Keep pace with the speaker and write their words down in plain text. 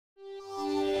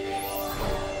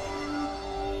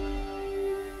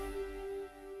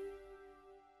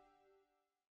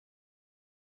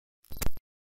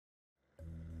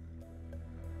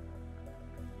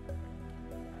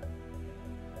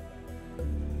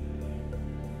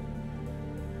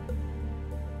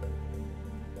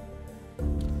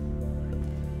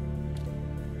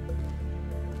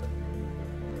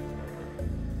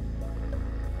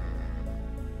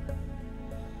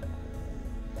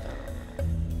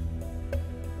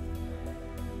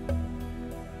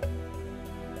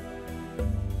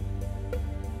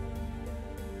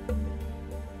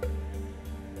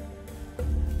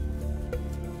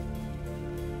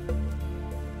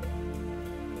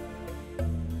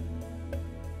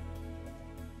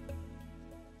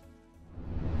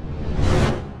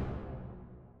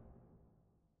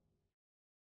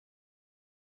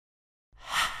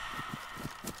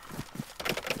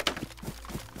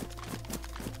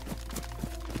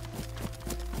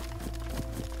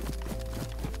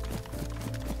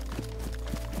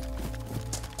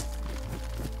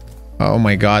Oh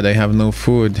my god, I have no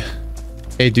food.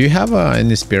 Hey, do you have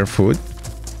any spare food?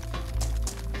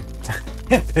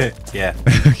 Yeah.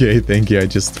 Okay, thank you. I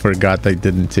just forgot I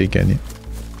didn't take any.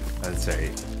 That's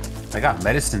right. I got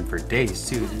medicine for days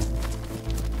too.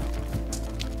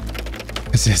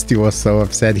 Zesty was so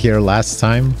upset here last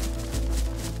time.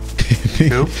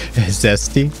 Who?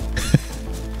 Zesty.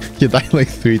 He died like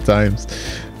 3 times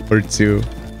or 2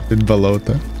 in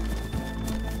Balota.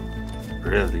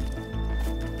 Really?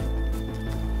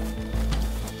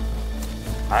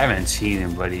 I haven't seen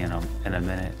anybody in a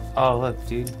minute. Oh look,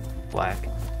 dude, black.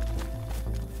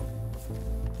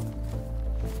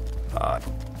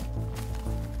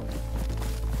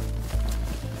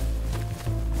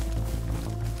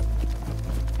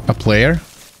 A player?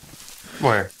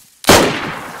 Where?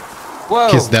 Whoa!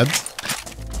 He's dead.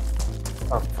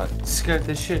 Oh fuck! Scared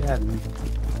the shit out of me.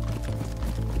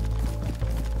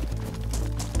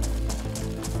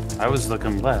 I was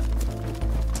looking left.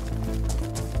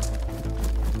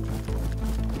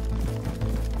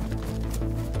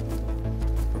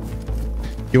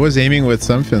 He was aiming with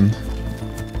something.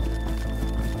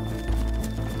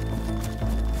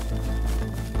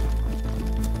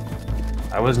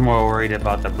 I was more worried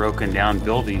about the broken down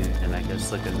building and I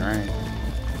guess looking right.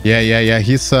 Yeah.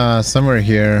 He's somewhere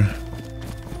here.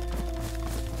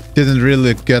 Didn't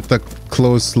really get a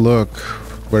close look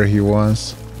where he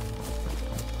was.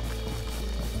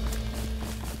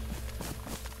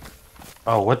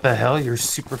 Oh, what the hell? You're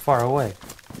super far away.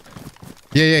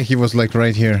 Yeah, he was like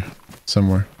right here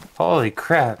somewhere. Holy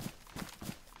crap.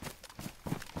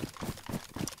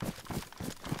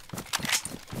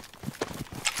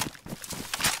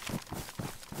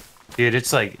 Dude,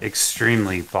 it's like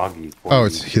extremely foggy. Oh,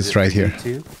 he's right here.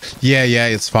 Too? Yeah,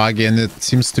 it's foggy and it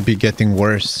seems to be getting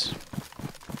worse.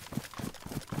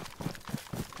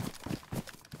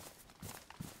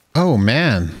 Oh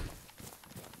man.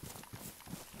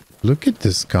 Look at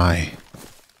this guy.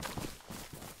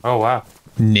 Oh wow.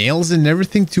 Nails and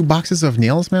everything. 2 boxes of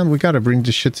nails, man. We gotta bring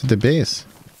this shit to the base.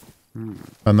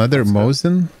 Another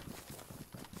Mosin.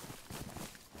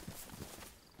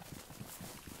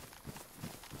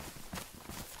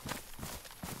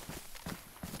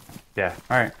 Yeah,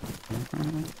 alright.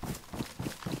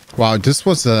 Wow, this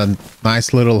was a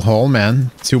nice little hole,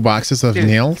 man. 2 boxes of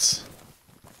nails.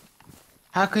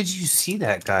 How could you see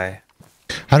that guy?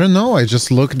 I don't know. I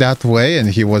just looked that way and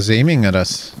he was aiming at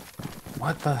us.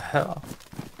 What the hell?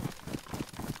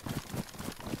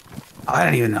 I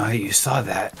don't even know how you saw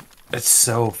that. It's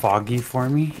so foggy for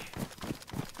me.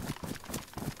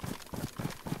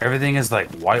 Everything is like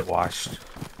whitewashed.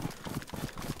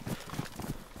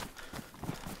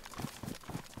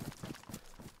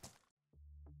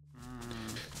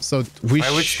 So we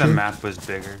I wish the map was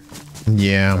bigger.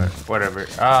 Yeah. Whatever.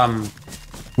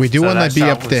 We do so want to be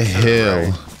up the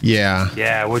hill. Right. Yeah.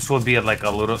 Yeah, which will be like a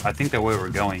little. I think the way we're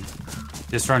going.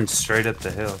 Just run straight up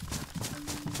the hill.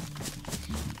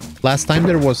 Last time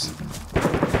there was.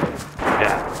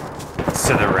 Yeah. It's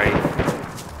to the right.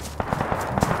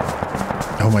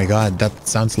 Oh my god, that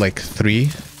sounds like 3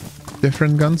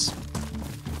 different guns.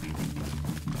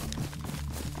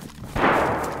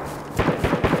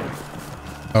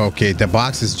 Okay, the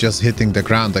box is just hitting the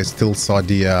ground. I still saw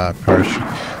the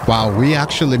parachute. Wow, we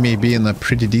actually may be in a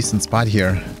pretty decent spot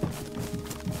here.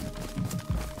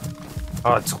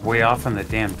 Oh, it's way off in the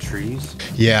damn trees.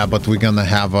 Yeah, but we're gonna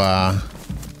have a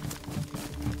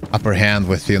upper hand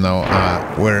with, you know,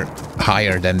 we're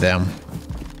higher than them.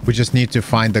 We just need to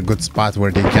find a good spot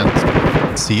where they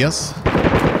can't see us.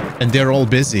 And they're all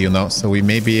busy, you know, so we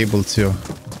may be able to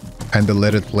kind of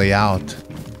let it play out.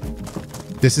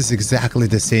 This is exactly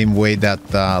the same way that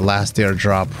last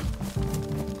airdrop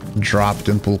dropped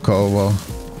in Pulkovo.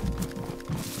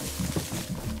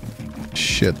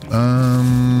 Shit.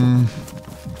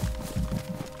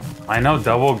 I know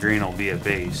double green will be a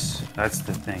base. That's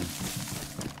the thing.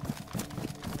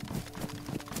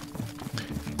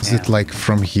 Is it like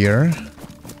from here?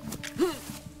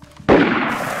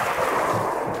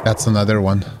 That's another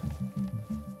one.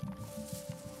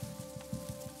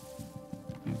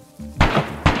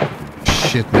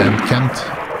 Shit, man, can't.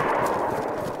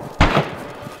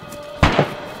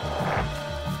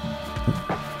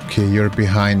 Okay, you're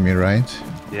behind me, right?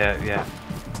 Yeah.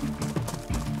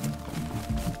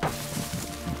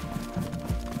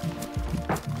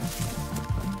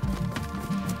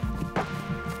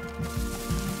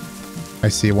 I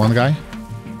see one guy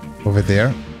over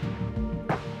there.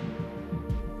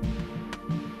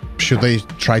 Should I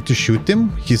try to shoot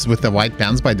him? He's with the white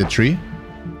pants by the tree.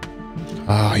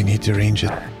 Ah, I need to range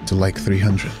it to like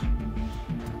 300.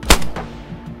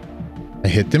 I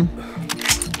hit him.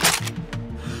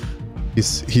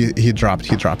 He dropped.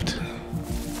 He dropped.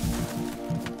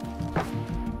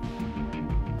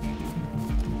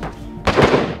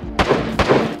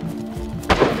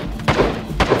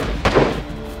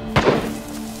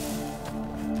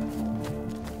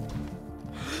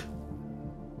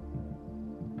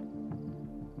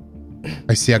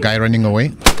 I see a guy running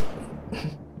away.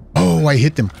 Oh, I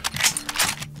hit him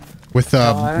with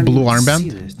a blue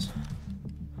armband.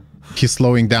 He's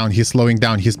slowing down. He's slowing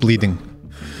down. He's bleeding.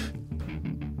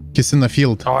 He's in the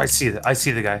field. Oh, I see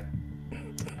the guy.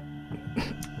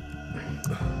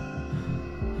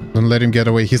 Don't let him get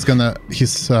away. He's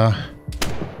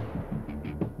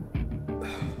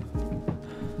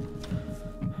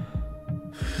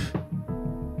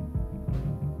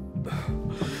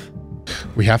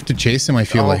we have to chase him, I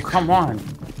feel like. Oh, come on.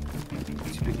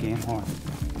 Stupid game horn.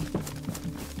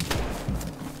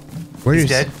 Where He's is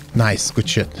dead. Nice, good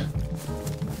shit.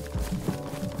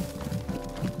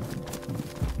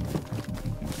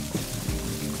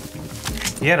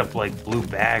 He had a like blue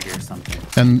bag or something.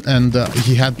 And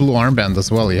he had blue armband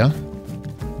as well, yeah?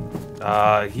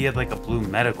 He had like a blue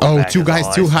medical Oh, bag. two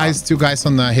guys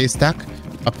on the haystack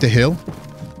up the hill.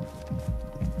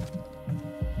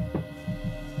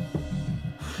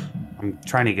 I'm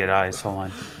trying to get eyes. Hold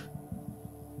on.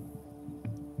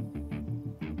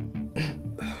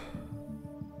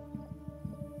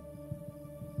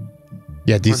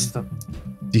 Yeah,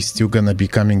 these two gonna be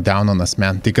coming down on us,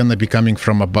 man. They're gonna be coming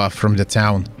from above, from the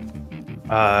town.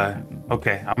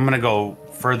 Okay. I'm gonna go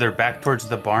further back towards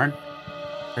the barn.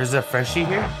 There's a freshie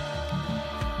here.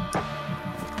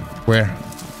 Where?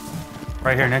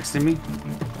 Right here next to me.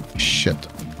 Shit.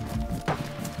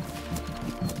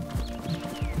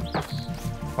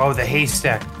 Oh, the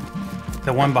haystack.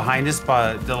 The one behind us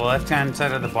by the left-hand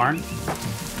side of the barn.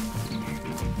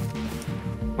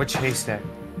 Which haystack?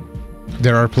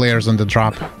 There are players on the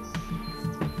drop.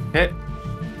 Hit.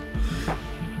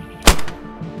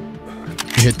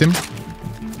 You hit him.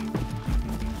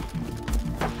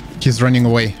 He's running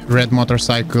away. Red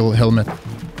motorcycle helmet.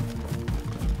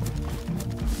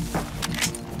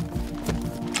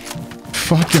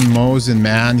 Fucking Mosin,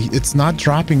 man. It's not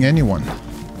dropping anyone.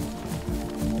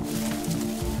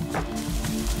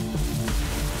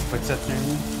 What's that thing?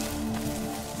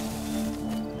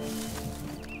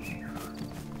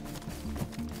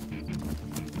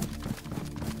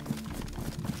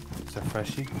 Is that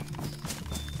freshie?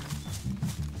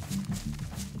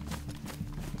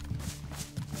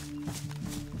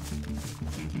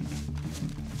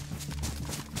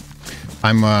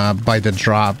 I'm by the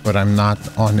drop, but I'm not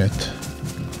on it.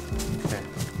 Okay.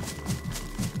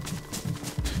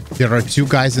 There are two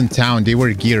guys in town. They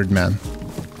were geared, man.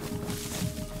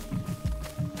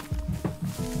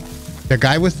 The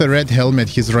guy with the red helmet,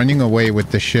 he's running away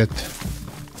with the shit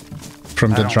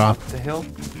from the drop. Up the hill?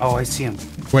 Oh, I see him.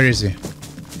 Where is he?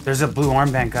 There's a blue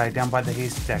armband guy down by the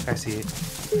haystack. I see it.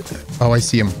 Oh, I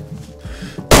see him.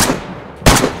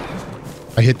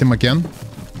 I hit him again.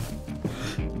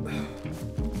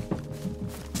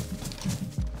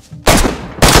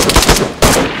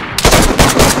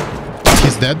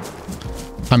 He's dead.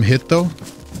 I'm hit though.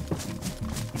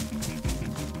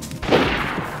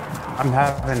 I'm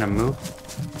having to move.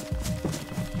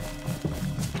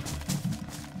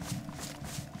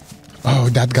 Oh,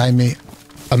 that guy may...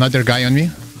 Another guy on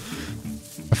me?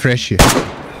 A freshie.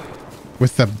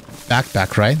 With the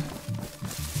backpack, right?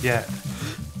 Yeah.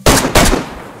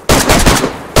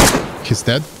 He's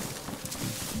dead.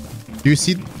 Do you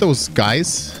see those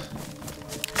guys?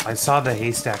 I saw the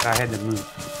haystack. I had to move.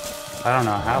 I don't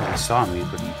know how he saw me,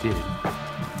 but he did.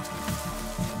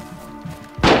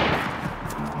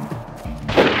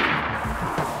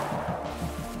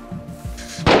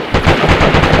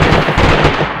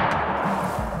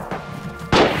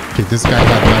 Okay, this guy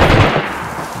had nothing.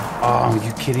 Oh, are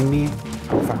you kidding me?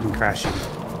 I'm fucking crashing.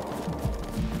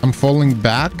 I'm falling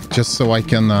back just so I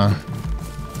can... I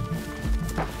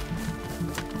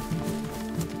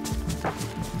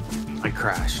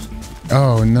crashed.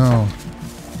 Oh, no.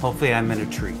 Hopefully I'm in a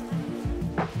tree.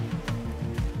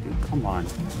 Dude, come on.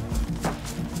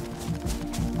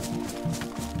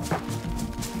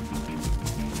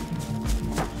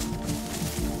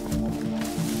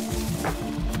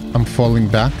 I'm falling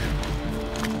back.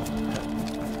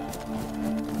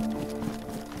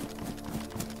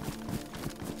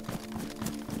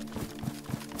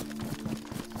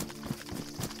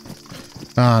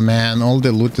 Ah, man, all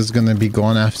the loot is gonna be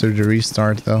gone after the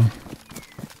restart, though.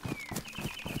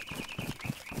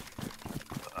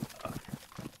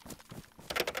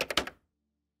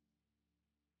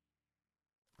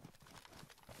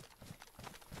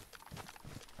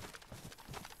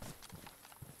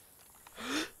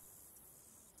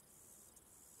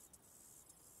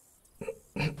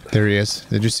 There he is.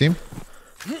 Did you see him?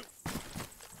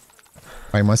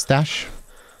 My mustache.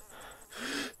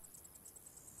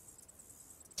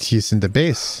 He's in the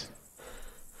base.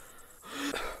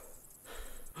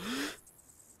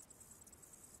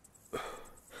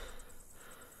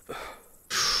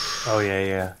 Oh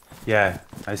yeah. Yeah,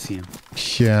 I see him.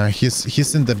 Yeah,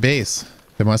 he's in the base.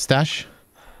 The mustache?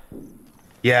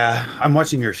 Yeah, I'm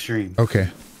watching your stream. Okay.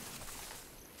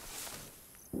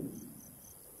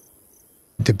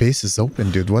 The base is open,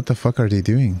 dude. What the fuck are they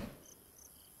doing?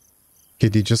 Okay,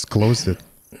 they just closed it.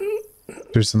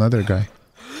 There's another guy.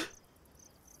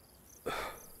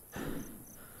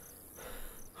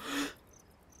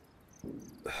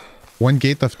 One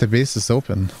gate of the base is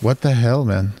open. What the hell,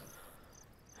 man?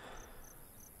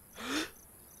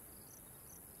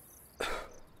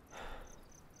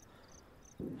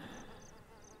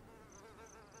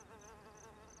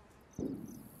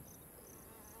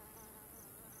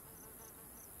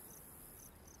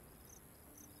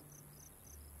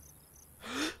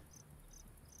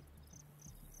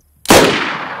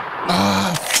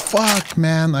 Ah, fuck,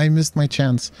 man. I missed my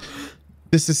chance.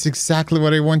 This is exactly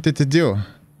what I wanted to do.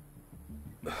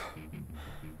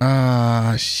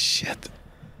 Ah, shit.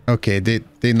 Okay,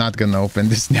 they're not gonna open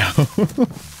this now.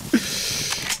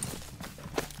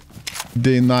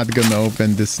 They're not gonna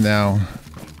open this now.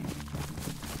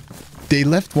 They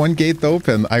left one gate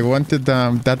open. I wanted,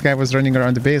 that guy was running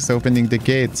around the base opening the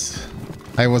gates.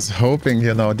 I was hoping,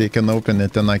 you know, they can open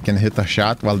it and I can hit a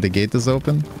shot while the gate is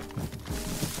open.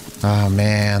 Oh,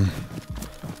 man.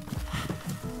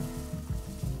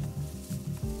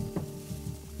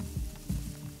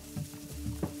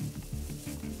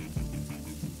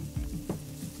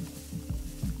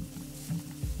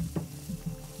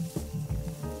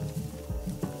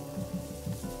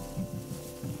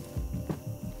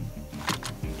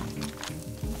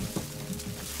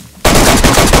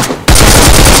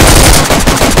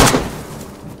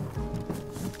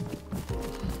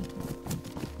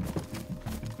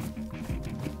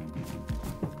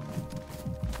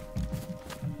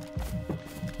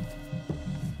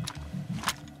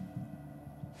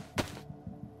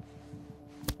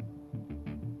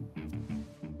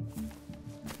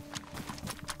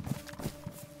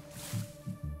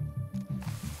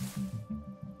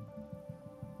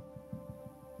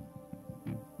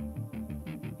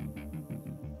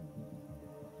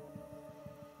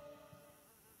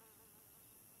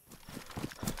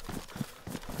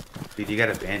 Dude, you got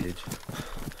a bandage.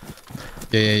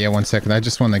 Yeah, 1 second. I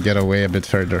just want to get away a bit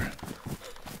further.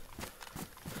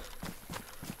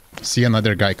 See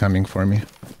another guy coming for me.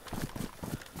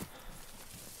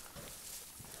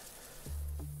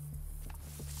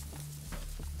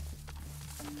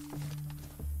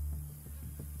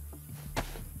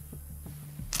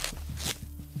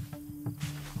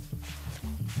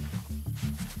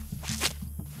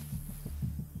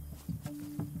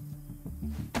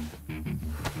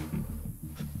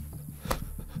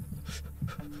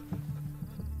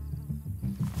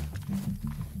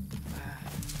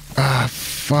 Ah,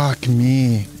 fuck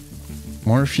me.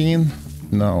 Morphine?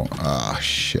 No. Ah,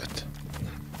 shit.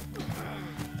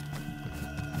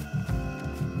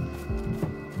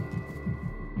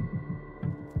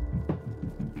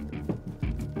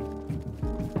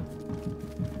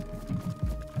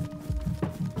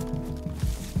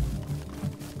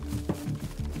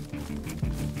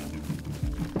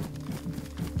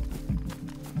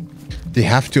 They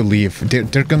have to leave.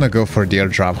 They're gonna go for the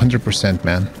airdrop. 100%,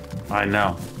 man. I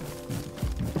know.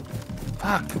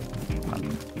 Fuck.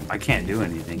 I can't do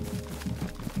anything.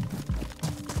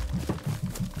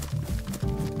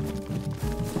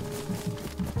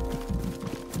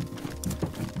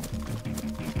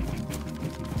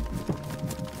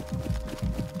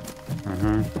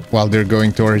 While they're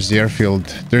going towards the airfield,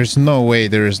 there's no way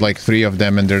there's like 3 of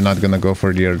them and they're not gonna go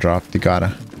for the airdrop. They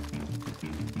gotta.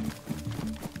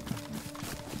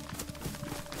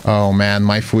 Oh man,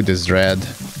 my food is red.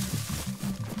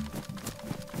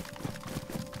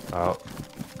 Oh,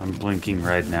 I'm blinking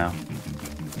red now.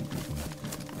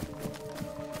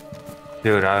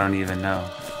 Dude, I don't even know.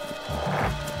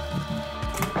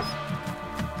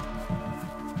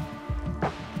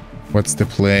 What's the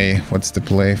play? What's the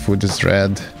play? Food is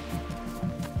red.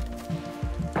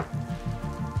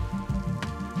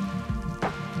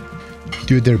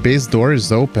 Dude, their base door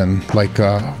is open. Like,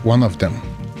 one of them.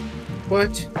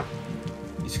 What?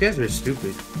 These guys are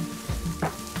stupid.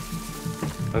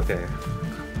 Okay.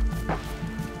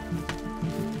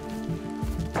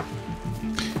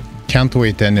 Can't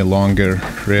wait any longer,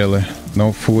 really.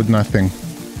 No food, nothing.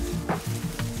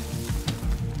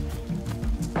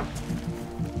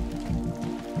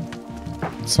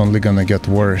 It's only gonna get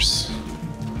worse.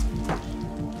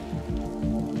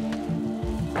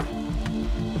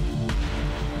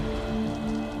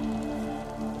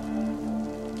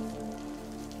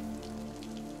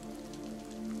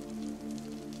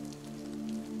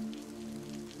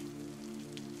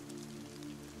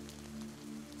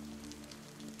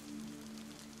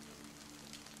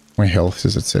 My health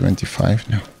is at 75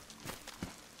 now.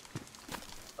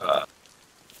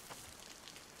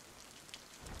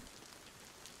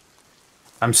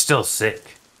 I'm still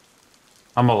sick.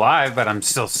 I'm alive, but I'm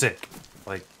still sick.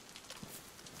 Like,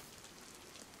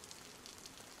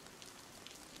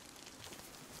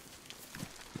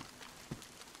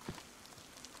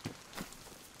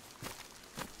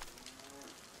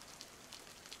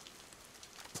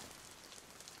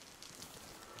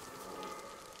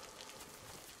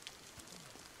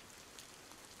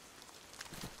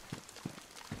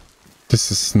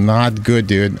 this is not good,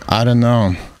 dude. I don't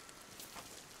know.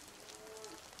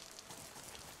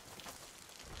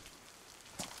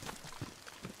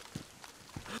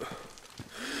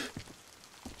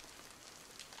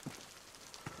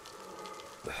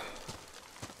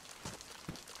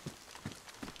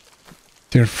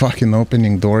 They're fucking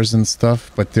opening doors and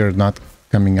stuff, but they're not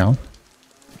coming out.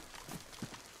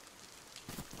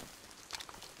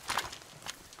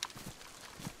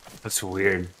 that's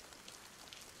weird.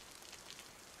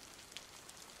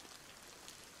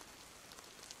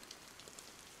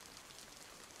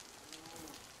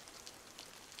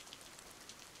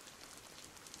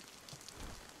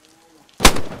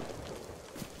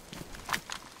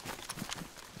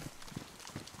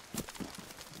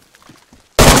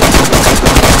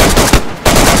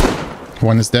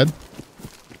 One is dead.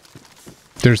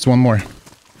 There's one more.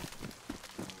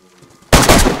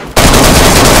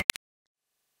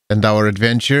 And our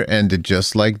adventure ended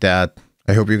just like that.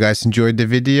 I hope you guys enjoyed the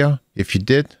video. If you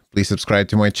did, please subscribe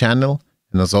to my channel.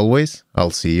 And as always,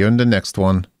 I'll see you in the next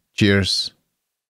one. Cheers.